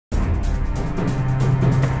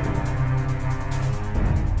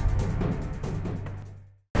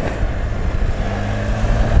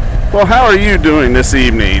Well, how are you doing this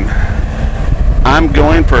evening? I'm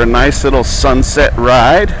going for a nice little sunset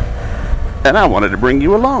ride, and I wanted to bring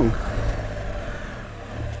you along.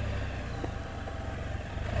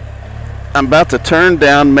 I'm about to turn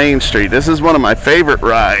down Main Street. This is one of my favorite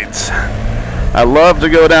rides. I love to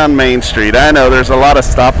go down Main Street. I know there's a lot of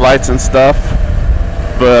stoplights and stuff,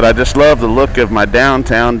 but I just love the look of my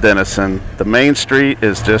downtown Denison. The Main Street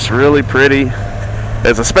is just really pretty.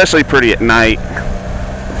 It's especially pretty at night.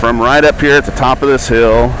 From right up here at the top of this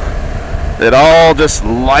hill, it all just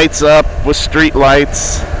lights up with street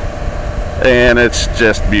lights, and it's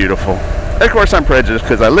just beautiful. Of course, I'm prejudiced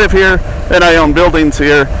because I live here and I own buildings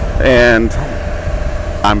here, and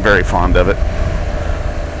I'm very fond of it.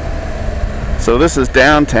 So this is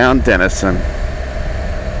downtown Denison.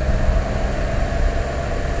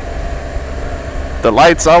 The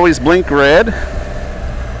lights always blink red.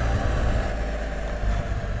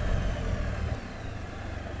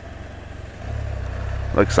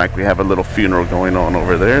 Looks like we have a little funeral going on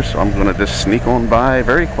over there, so I'm gonna just sneak on by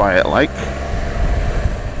very quiet like.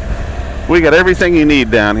 We got everything you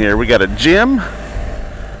need down here. We got a gym,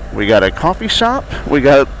 we got a coffee shop, we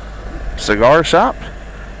got a cigar shop,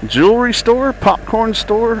 jewelry store, popcorn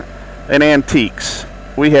store, and antiques.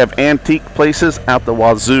 We have antique places out the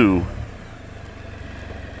wazoo.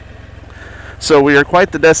 So we are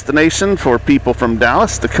quite the destination for people from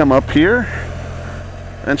Dallas to come up here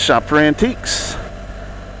and shop for antiques.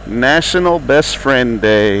 National Best Friend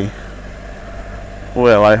Day.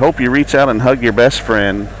 Well, I hope you reach out and hug your best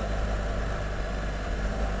friend.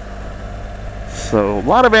 So, a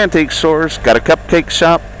lot of antique stores. Got a cupcake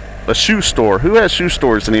shop, a shoe store. Who has shoe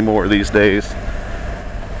stores anymore these days?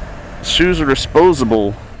 Shoes are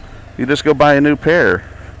disposable. You just go buy a new pair.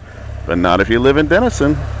 But not if you live in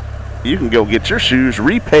Denison. You can go get your shoes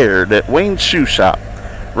repaired at Wayne's Shoe Shop,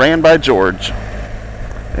 ran by George.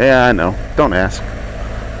 Yeah, I know. Don't ask.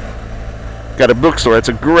 Got a bookstore. It's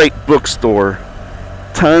a great bookstore.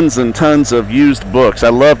 Tons and tons of used books. I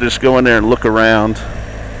love to just go in there and look around.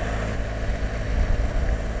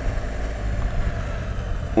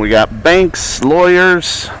 We got banks,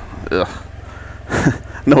 lawyers. Ugh.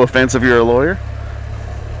 No offense if you're a lawyer.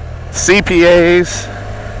 CPAs.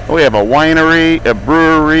 We have a winery, a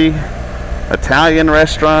brewery, Italian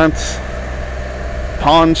restaurants,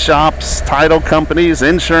 pawn shops, title companies,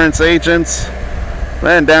 insurance agents.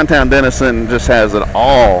 Man, downtown Denison just has it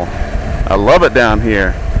all. I love it down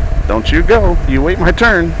here. Don't you go. You wait my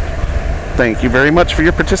turn. Thank you very much for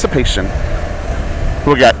your participation.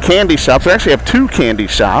 We got candy shops. We actually have two candy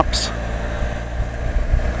shops.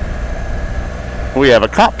 We have a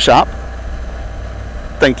cop shop.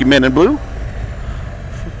 Thank you, Men in Blue.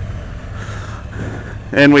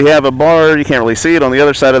 And we have a bar. You can't really see it on the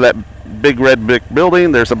other side of that big red brick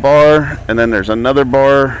building. There's a bar, and then there's another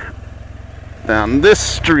bar down this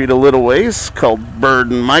street a little ways called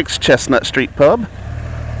Bird and Mike's Chestnut Street Pub.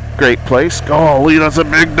 Great place. Golly, that's a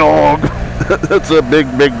big dog. That's a big,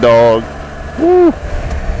 big dog. Woo.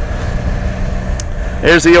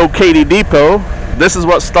 There's the old Katy Depot. This is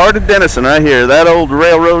what started Denison right here, that old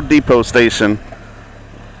railroad depot station.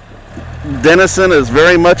 Denison is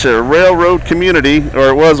very much a railroad community, or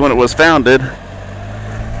it was when it was founded.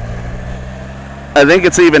 I think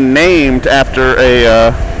it's even named after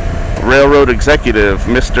a railroad executive,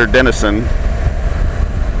 Mr. Denison.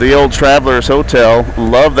 The old Travelers Hotel.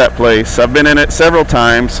 Love that place. I've been in it several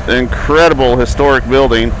times. Incredible historic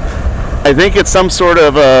building. I think it's some sort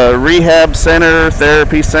of a rehab center,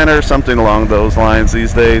 therapy center, something along those lines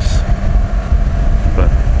these days. But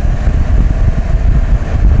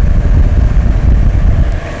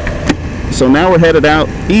so now we're headed out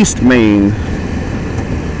East Main.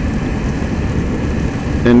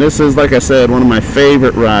 And this is, like I said, one of my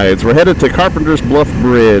favorite rides. We're headed to Carpenter's Bluff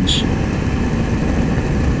Bridge.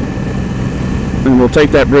 And we'll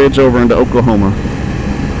take that bridge over into Oklahoma.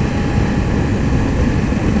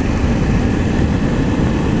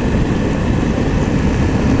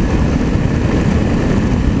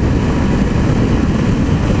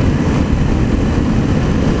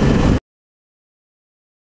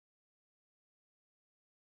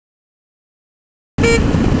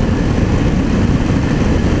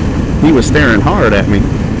 He was staring hard at me.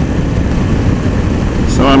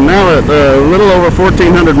 So I'm now at a little over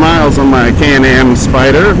 1,400 miles on my Can-Am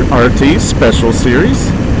Spyder RT Special Series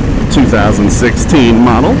 2016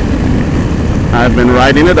 model. I've been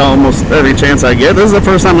riding it almost every chance I get. This is the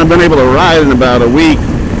first time I've been able to ride in about a week.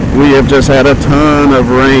 We have just had a ton of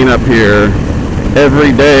rain up here.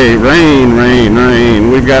 Every day, rain, rain,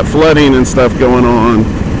 rain. We've got flooding and stuff going on.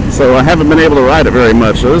 So I haven't been able to ride it very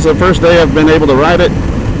much. So this is the first day I've been able to ride it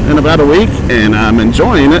in about a week, and I'm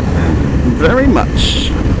enjoying it. very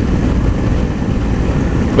much.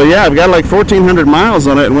 But yeah, I've got like 1,400 miles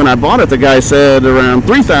on it, and when I bought it, the guy said around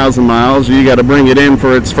 3,000 miles, you got to bring it in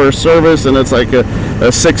for its first service, and it's like a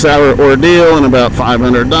 6-hour ordeal and about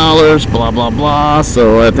 $500, blah, blah, blah.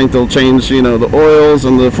 So I think they'll change, you know, the oils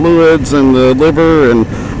and the fluids and the liver and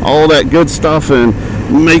all that good stuff, and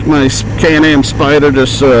make my Can-Am Spyder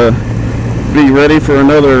just be ready for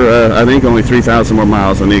another, I think only 3,000 more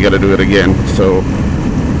miles, and you got to do it again. So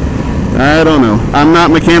I don't know. I'm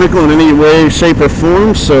not mechanical in any way, shape, or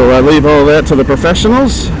form, so I leave all that to the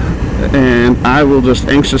professionals, and I will just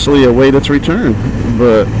anxiously await its return.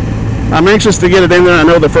 But I'm anxious to get it in there. I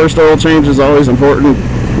know the first oil change is always important.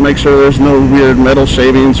 Make sure there's no weird metal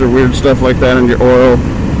shavings or weird stuff like that in your oil.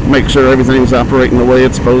 Make sure everything's operating the way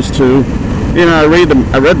it's supposed to. You know, I read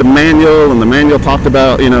the manual, and the manual talked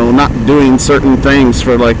about, you know, not doing certain things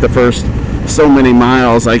for like the first so many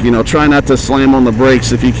miles, like, you know, try not to slam on the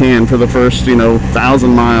brakes if you can for the first, you know, 1,000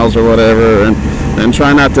 miles or whatever, and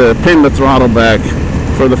try not to pin the throttle back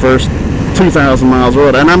for the first 2,000 miles or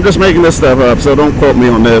whatever. And I'm just making this stuff up, so don't quote me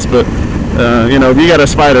on this, but you know, if you got a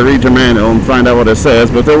Spyder, read your manual and find out what it says.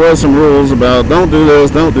 But there was some rules about don't do this,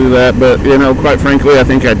 don't do that. But, you know, quite frankly, I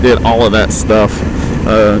think I did all of that stuff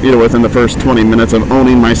you know, within the first 20 minutes of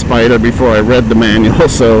owning my Spyder before I read the manual.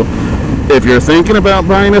 So if you're thinking about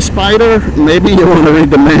buying a Spyder, maybe you want to read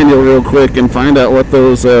the manual real quick and find out what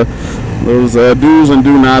those do's and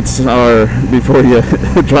do nots are before you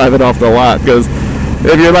drive it off the lot. Because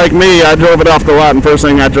if you're like me, I drove it off the lot, and first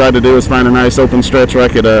thing I tried to do was find a nice open stretch where I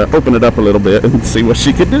could open it up a little bit and see what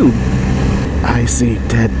she could do. I see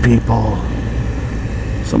dead people.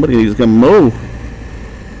 Somebody needs to come mow.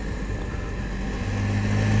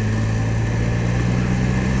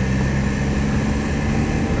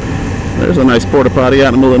 There's a nice porta potty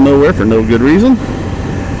out in the middle of nowhere for no good reason.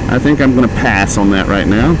 I think I'm going to pass on that right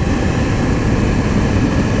now.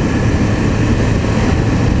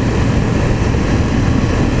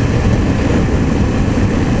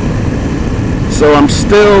 So I'm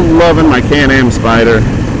still loving my Can-Am Spyder.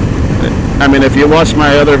 I mean, if you watch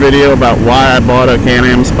my other video about why I bought a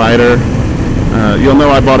Can-Am Spyder, you'll know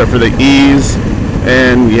I bought it for the ease.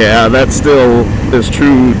 And yeah, that still is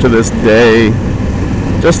true to this day.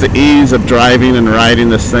 Just the ease of driving and riding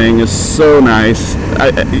this thing is so nice.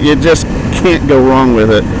 You just can't go wrong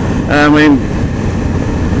with it. I mean,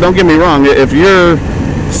 don't get me wrong, if you're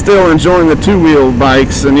still enjoying the two-wheel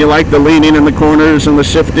bikes and you like the leaning in the corners and the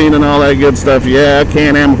shifting and all that good stuff, yeah,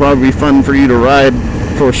 Can-Am will probably be fun for you to ride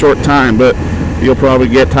for a short time, but you'll probably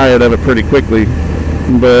get tired of it pretty quickly.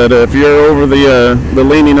 But if you're over the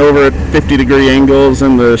leaning over at 50-degree angles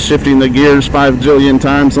and the shifting the gears 5 jillion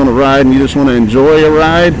times on a ride, and you just want to enjoy a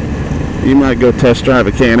ride, you might go test drive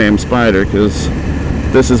a Can-Am Spyder, because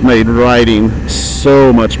this has made riding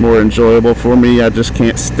so much more enjoyable for me. I just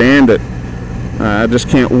can't stand it. I just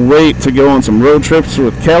can't wait to go on some road trips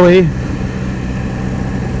with Kelly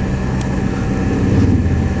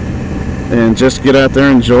and just get out there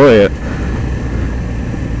and enjoy it.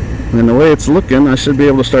 And the way it's looking, I should be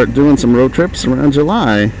able to start doing some road trips around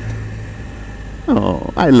July.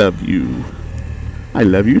 Oh, I love you. I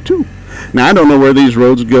love you too. Now, I don't know where these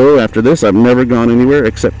roads go after this. I've never gone anywhere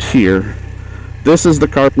except here. This is the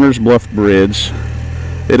Carpenter's Bluff Bridge.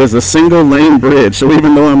 It is a single lane bridge, so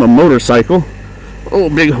even though I'm a motorcycle, oh,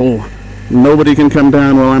 big hole, nobody can come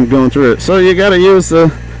down while I'm going through it. So you got to use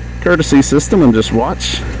the courtesy system and just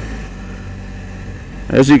watch.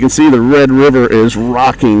 As you can see, the Red River is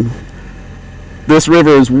rocking. This river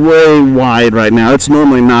is way wide right now. It's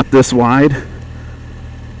normally not this wide,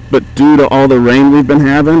 but due to all the rain we've been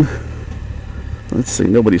having, let's see,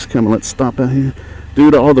 nobody's coming. Let's stop out here.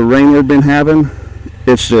 Due to all the rain we've been having,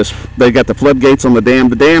 it's just, they got the floodgates on the dam.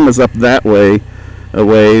 The dam is up that way a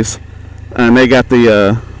ways, and they got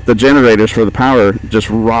the generators for the power just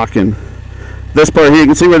rocking. This part here, you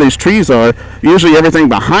can see where these trees are. Usually everything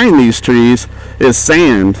behind these trees is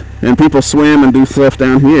sand, and people swim and do stuff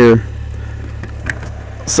down here.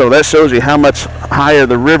 So that shows you how much higher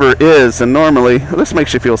the river is than normally. This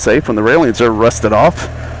makes you feel safe when the railings are rusted off.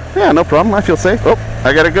 Yeah, no problem, I feel safe. Oh,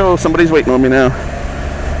 I gotta go, somebody's waiting on me now.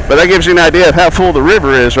 But that gives you an idea of how full the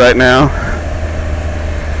river is right now.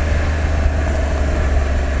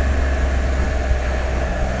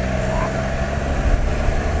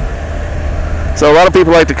 So a lot of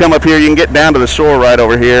people like to come up here. You can get down to the shore right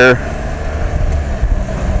over here.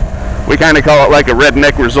 We kind of call it like a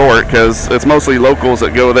redneck resort, because it's mostly locals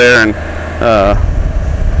that go there and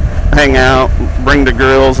hang out, bring the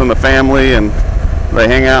girls and the family, and they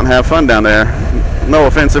hang out and have fun down there. No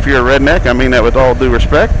offense if you're a redneck, I mean that with all due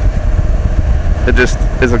respect. It just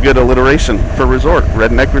is a good alliteration for resort,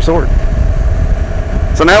 redneck resort.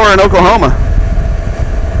 So now we're in Oklahoma.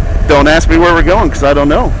 Don't ask me where we're going because I don't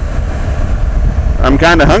know. I'm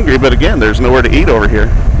kind of hungry, but again, there's nowhere to eat over here.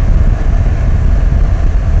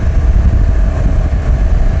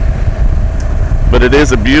 But it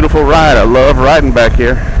is a beautiful ride. I love riding back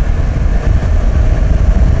here.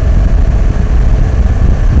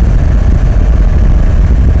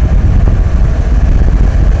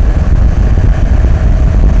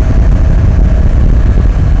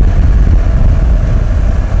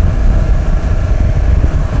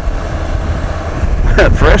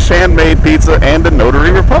 Fresh handmade pizza and a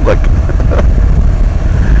Notary Republic.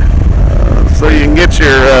 So you can get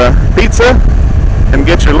your pizza and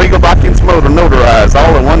get your legal documents notarized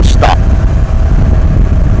all in one stop.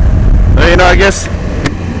 Well, you know, I guess.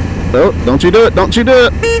 Oh, don't you do it! Don't you do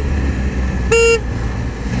it!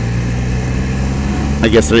 I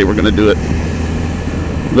guess today we're gonna do it.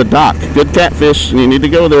 The dock, good catfish. You need to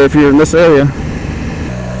go there if you're in this area.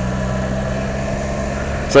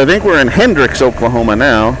 So I think we're in Hendricks, Oklahoma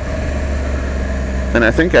now. And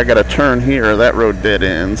I think I got to turn here. That road dead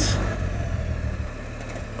ends.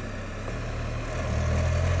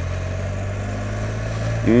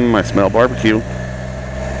 I smell barbecue.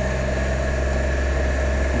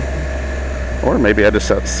 Or maybe I just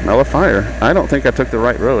smell a fire. I don't think I took the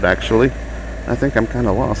right road, actually. I think I'm kind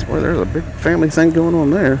of lost. Boy, there's a big family thing going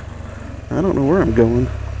on there. I don't know where I'm going.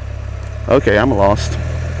 Okay, I'm lost.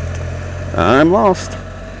 I'm lost.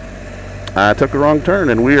 I took a wrong turn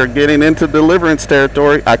and we are getting into Deliverance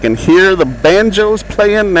territory. I can hear the banjos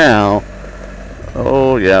playing now.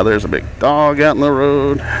 Oh yeah, there's a big dog out in the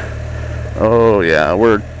road. Oh yeah,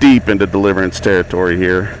 we're deep into Deliverance territory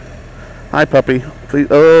here. Hi puppy. Please.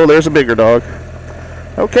 Oh, there's a bigger dog.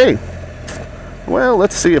 Okay. Well,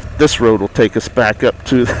 let's see if this road will take us back up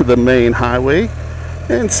to the main highway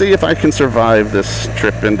and see if I can survive this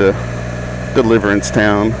trip into Deliverance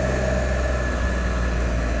town.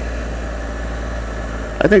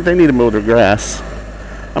 I think they need to mow their grass.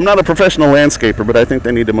 I'm not a professional landscaper, but I think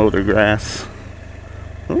they need to mow their grass.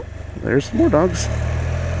 Oh, there's more dogs.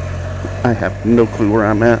 I have no clue where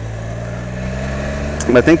I'm at.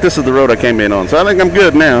 And I think this is the road I came in on, so I think I'm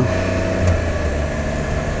good now.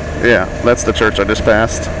 Yeah, that's the church I just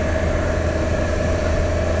passed.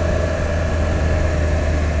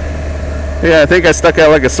 Yeah, I think I stuck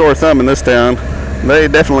out like a sore thumb in this town. They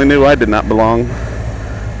definitely knew I did not belong.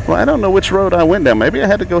 Well, I don't know which road I went down. Maybe I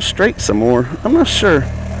had to go straight some more. I'm not sure.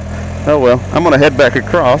 Oh well, I'm going to head back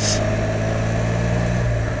across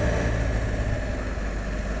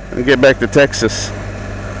and get back to Texas.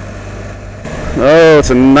 Oh, it's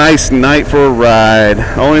a nice night for a ride.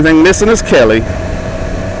 Only thing missing is Kelly.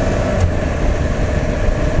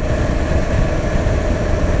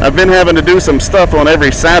 I've been having to do some stuff on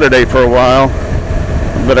every Saturday for a while.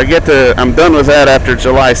 But I'm done with that after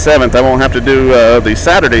July 7th. I won't have to do the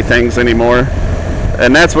Saturday things anymore.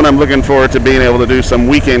 And that's when I'm looking forward to being able to do some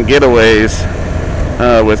weekend getaways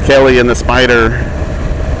with Kelly and the Spyder.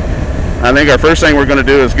 I think our first thing we're going to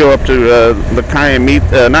do is go up to the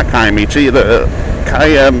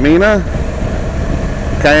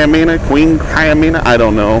Queen Kayamina, I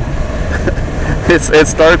don't know. It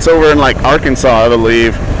starts over in like Arkansas, I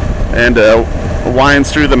believe, and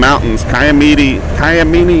winds through the mountains. Kayamini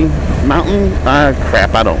Mountain?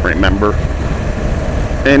 Crap, I don't remember.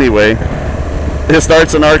 Anyway, it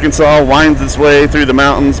starts in Arkansas, winds its way through the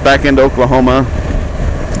mountains back into Oklahoma.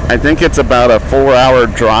 I think it's about a 4-hour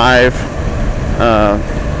drive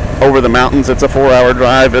over the mountains. It's a 4-hour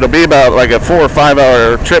drive. It'll be about like a 4 or 5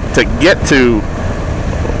 hour trip to get to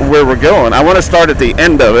where we're going. I want to start at the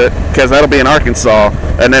end of it because that'll be in Arkansas,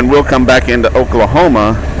 and then we'll come back into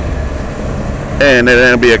Oklahoma, and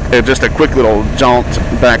then it'll be just a quick little jaunt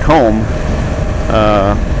back home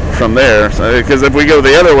from there. Because if we go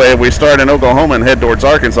the other way, if we start in Oklahoma and head towards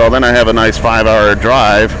Arkansas, then I have a nice 5-hour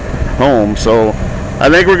drive home. So I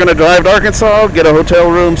think we're going to drive to Arkansas, get a hotel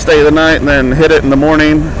room, stay the night, and then hit it in the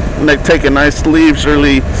morning, and then take a nice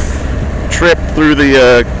leisurely trip through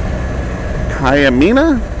the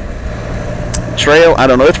Kayamina Trail. I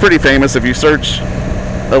don't know. It's pretty famous. If you search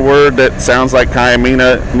a word that sounds like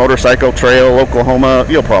Kayamina Motorcycle Trail, Oklahoma,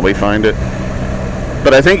 you'll probably find it.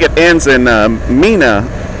 But I think it ends in Mena,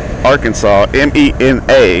 Arkansas,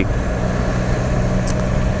 M-E-N-A.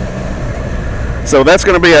 So that's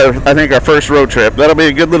going to be, I think, our first road trip. That'll be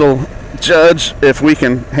a good little judge if we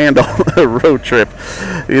can handle a road trip.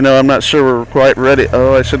 You know, I'm not sure we're quite ready.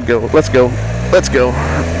 Oh, I should go. Let's go. Let's go.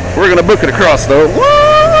 We're going to book it across, though.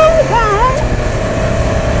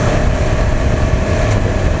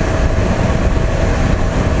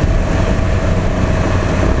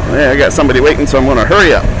 Yeah, I got somebody waiting, so I'm going to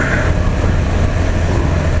hurry up.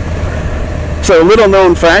 So little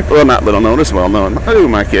known fact, well not little known, it's well known. Who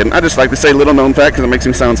am I kidding? I just like to say little known fact because it makes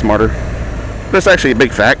me sound smarter. But it's actually a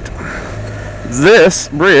big fact. This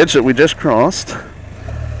bridge that we just crossed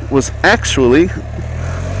was actually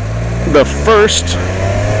the first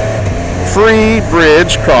free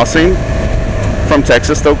bridge crossing from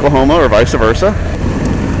Texas to Oklahoma or vice versa.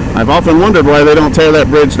 I've often wondered why they don't tear that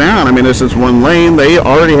bridge down. I mean, this is one lane. They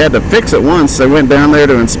already had to fix it once. They went down there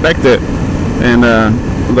to inspect it, and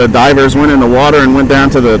the divers went in the water and went down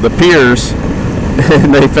to the piers,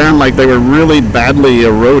 and they found like they were really badly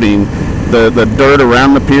eroding. The dirt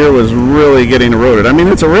around the pier was really getting eroded. I mean,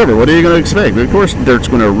 it's a river. What are you going to expect? Of course dirt's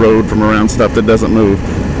going to erode from around stuff that doesn't move.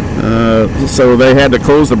 So they had to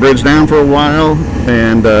close the bridge down for a while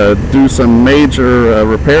and do some major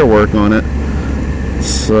repair work on it.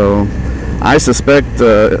 So I suspect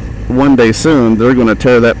one day soon they're going to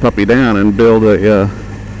tear that puppy down and build a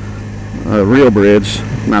real bridge.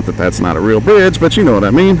 Not that that's not a real bridge, but you know what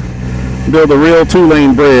I mean. Build a real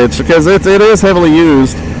 2-lane bridge because it is heavily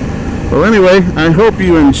used. Well, anyway, I hope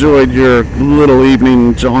you enjoyed your little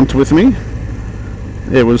evening jaunt with me.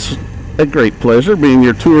 It was a great pleasure being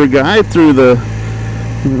your tour guide through the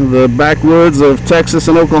backwoods of Texas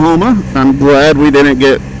and Oklahoma. I'm glad we didn't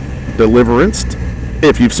get Deliveranced.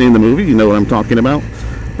 If you've seen the movie, you know what I'm talking about.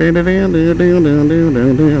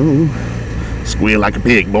 Squeal like a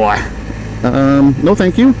pig, boy. No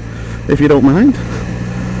thank you, if you don't mind.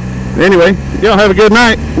 Anyway, y'all have a good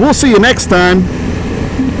night. We'll see you next time.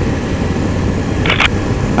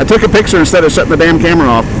 I took a picture instead of shutting the damn camera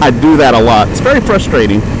off. I do that a lot. It's very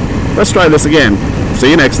frustrating. Let's try this again. See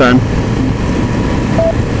you next time.